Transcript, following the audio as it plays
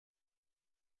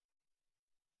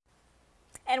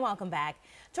And welcome back.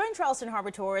 Join Charleston Harbor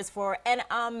Tours for an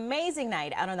amazing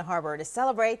night out on the harbor to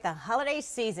celebrate the holiday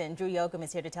season. Drew Yoakum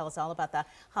is here to tell us all about the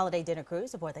holiday dinner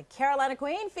cruise aboard the Carolina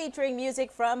Queen, featuring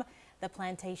music from the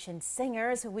Plantation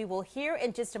singers, who we will hear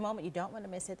in just a moment. You don't want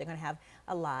to miss it. They're going to have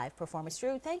a live performance.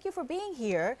 Drew, thank you for being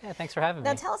here. Yeah, thanks for having me.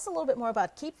 Now tell us a little bit more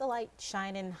about Keep the Light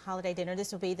Shining Holiday Dinner.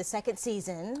 This will be the second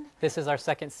season. This is our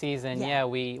second season. Yeah.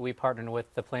 We partnered with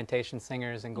the Plantation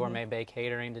singers and Gourmet Bay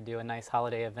Catering to do a nice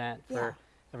holiday event for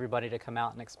everybody to come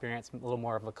out and experience a little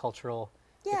more of a cultural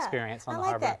experience on the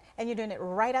harbor. I like that. And you're doing it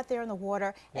right out there on the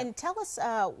water. Yep. And tell us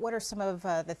what are some of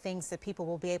the things that people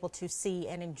will be able to see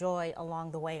and enjoy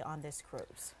along the way on this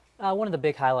cruise? One of the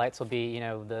big highlights will be,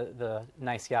 the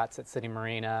nice yachts at City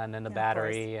Marina, and then the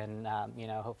Battery, and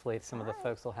hopefully some of the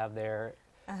folks will have their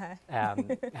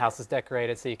houses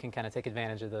decorated, so you can kind of take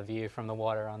advantage of the view from the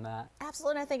water on that.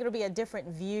 Absolutely. I think it'll be a different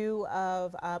view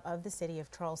of the city of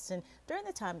Charleston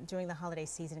during the holiday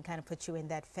season, and kind of put you in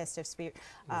that festive spirit,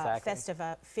 festive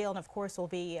feel. And of course, we'll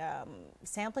be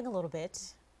sampling a little bit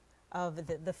of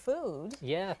the food.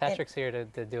 Yeah, Patrick's here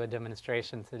to do a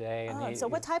demonstration today. And so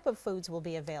what type of foods will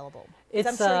be available?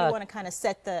 I'm sure you want to kind of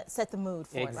set the mood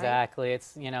for it, right? Exactly.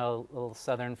 It's, a little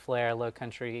southern flair,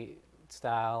 Lowcountry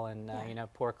style, and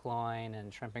pork loin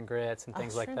and shrimp and grits and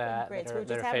things like that.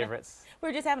 They're favorites. We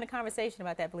were just having a conversation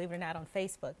about that, believe it or not, on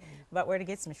Facebook, about where to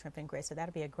get some shrimp and grits. So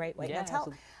that'll be a great way. Yeah, now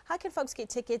how can folks get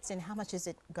tickets, and how much is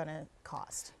it going to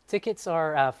cost? Tickets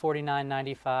are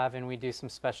 $49.95, and we do some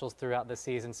specials throughout the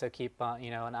season. So keep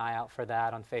an eye out for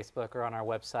that on Facebook or on our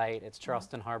website. It's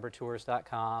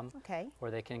charlestonharbortours.com. Okay.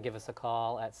 Or they can give us a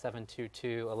call at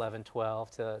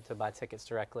 722-1112 to buy tickets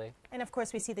directly. And of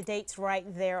course, we see the dates right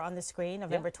there on the screen.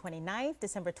 November 29th,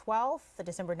 December 12th,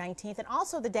 December 19th, and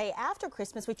also the day after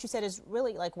Christmas, which you said is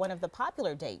really like one of the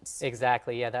popular dates.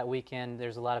 Exactly, yeah, that weekend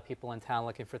there's a lot of people in town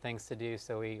looking for things to do,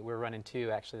 so we're running two,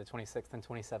 actually, the 26th and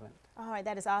 27th. All right,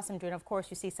 that is awesome, Drew. And of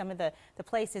course, you see some of the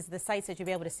places, the sites that you'll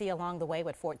be able to see along the way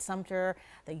with Fort Sumter,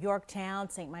 the Yorktown,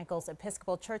 St. Michael's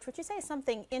Episcopal Church, which you say is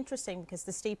something interesting because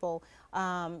the steeple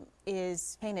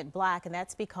is painted black, and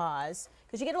that's because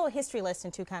you get a little history lesson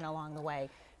too kind of along the way.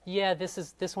 Yeah,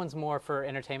 this one's more for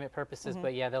entertainment purposes,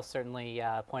 but yeah, they'll certainly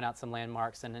point out some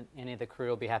landmarks, and any of the crew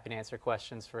will be happy to answer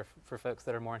questions for folks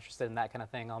that are more interested in that kind of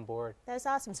thing on board. That's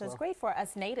awesome. So it's great for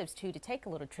us natives too to take a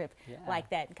little trip like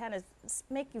that and kind of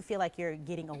make you feel like you're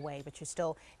getting away, but you're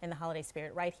still in the holiday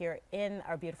spirit right here in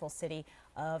our beautiful city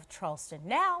of Charleston.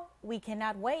 Now we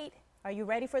cannot wait. Are you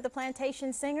ready for the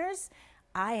Plantation singers?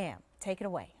 I am. Take it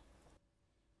away.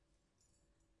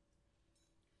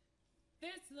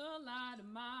 This little light of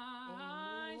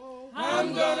mine,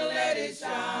 I'm gonna let it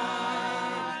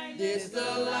shine. This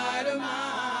little light of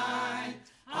mine,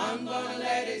 I'm gonna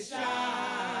let it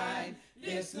shine.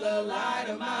 This little light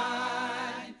of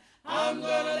mine, I'm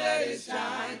gonna let it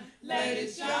shine. Let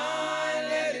it shine,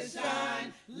 let it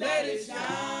shine, let it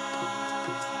shine.